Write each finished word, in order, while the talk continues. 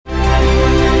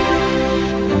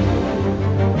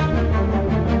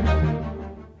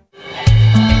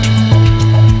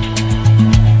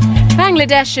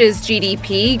Bangladesh's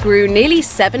GDP grew nearly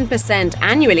 7%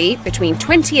 annually between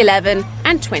 2011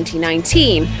 and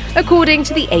 2019, according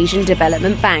to the Asian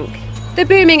Development Bank. The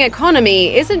booming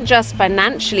economy isn't just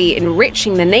financially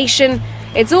enriching the nation,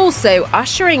 it's also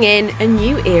ushering in a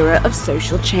new era of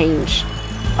social change.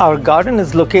 Our garden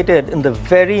is located in the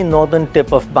very northern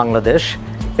tip of Bangladesh.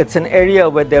 It's an area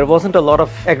where there wasn't a lot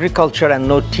of agriculture and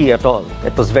no tea at all.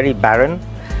 It was very barren.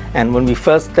 And when we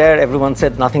first there, everyone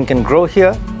said nothing can grow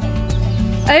here.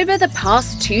 Over the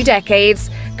past 2 decades,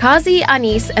 Kazi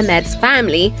Anis Ahmed's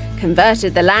family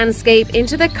converted the landscape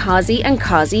into the Kazi and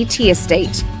Kazi Tea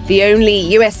Estate, the only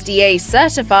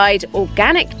USDA-certified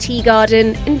organic tea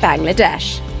garden in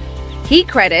Bangladesh. He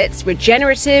credits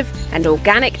regenerative and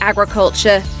organic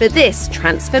agriculture for this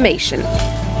transformation.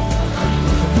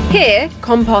 Here,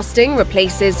 composting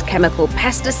replaces chemical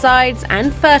pesticides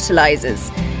and fertilizers,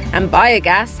 and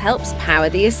biogas helps power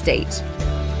the estate.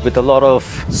 With a lot of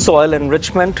soil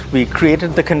enrichment, we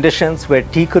created the conditions where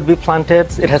tea could be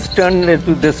planted. It has turned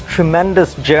into this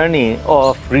tremendous journey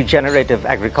of regenerative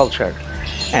agriculture,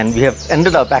 and we have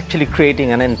ended up actually creating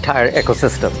an entire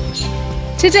ecosystem.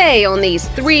 Today, on these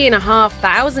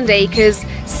 3,500 acres,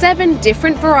 7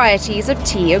 different varieties of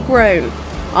tea are grown.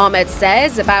 Ahmed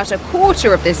says about a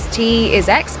quarter of this tea is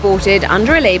exported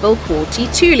under a label called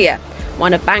Titulia,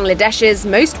 one of Bangladesh's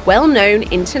most well-known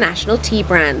international tea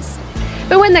brands.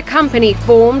 But when the company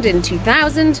formed in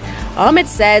 2000, Ahmed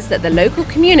says that the local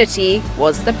community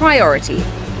was the priority.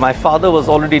 My father was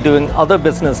already doing other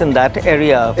business in that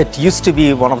area. It used to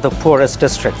be one of the poorest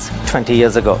districts 20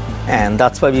 years ago. And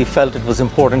that's why we felt it was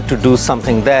important to do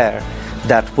something there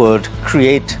that would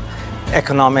create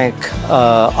economic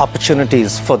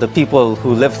opportunities for the people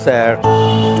who live there.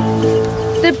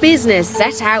 The business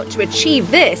set out to achieve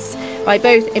this by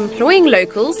both employing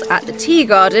locals at the tea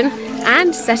garden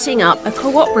and setting up a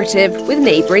cooperative with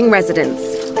neighbouring residents.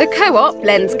 The co-op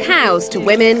lends cows to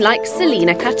women like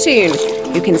Selina Khatun,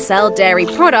 who can sell dairy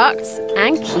products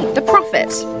and keep the profit.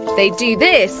 They do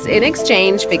this in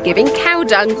exchange for giving cow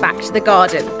dung back to the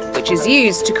garden, which is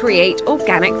used to create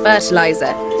organic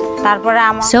fertilizer.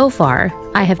 So far,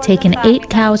 I have taken 8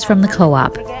 cows from the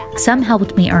co-op. Some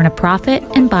helped me earn a profit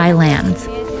and buy land.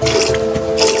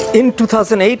 In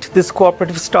 2008, this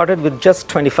cooperative started with just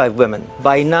 25 women.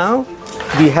 By now,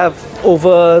 we have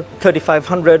over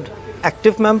 3,500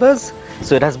 active members.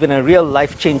 So it has been a real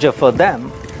life changer for them,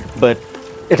 but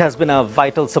it has been a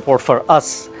vital support for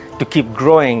us to keep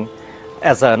growing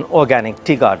as an organic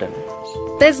tea garden.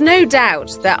 There's no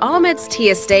doubt that Ahmed's tea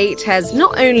estate has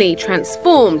not only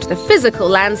transformed the physical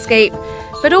landscape,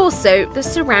 but also the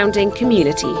surrounding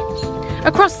community.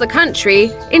 Across the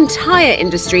country, entire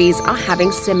industries are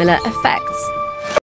having similar effects.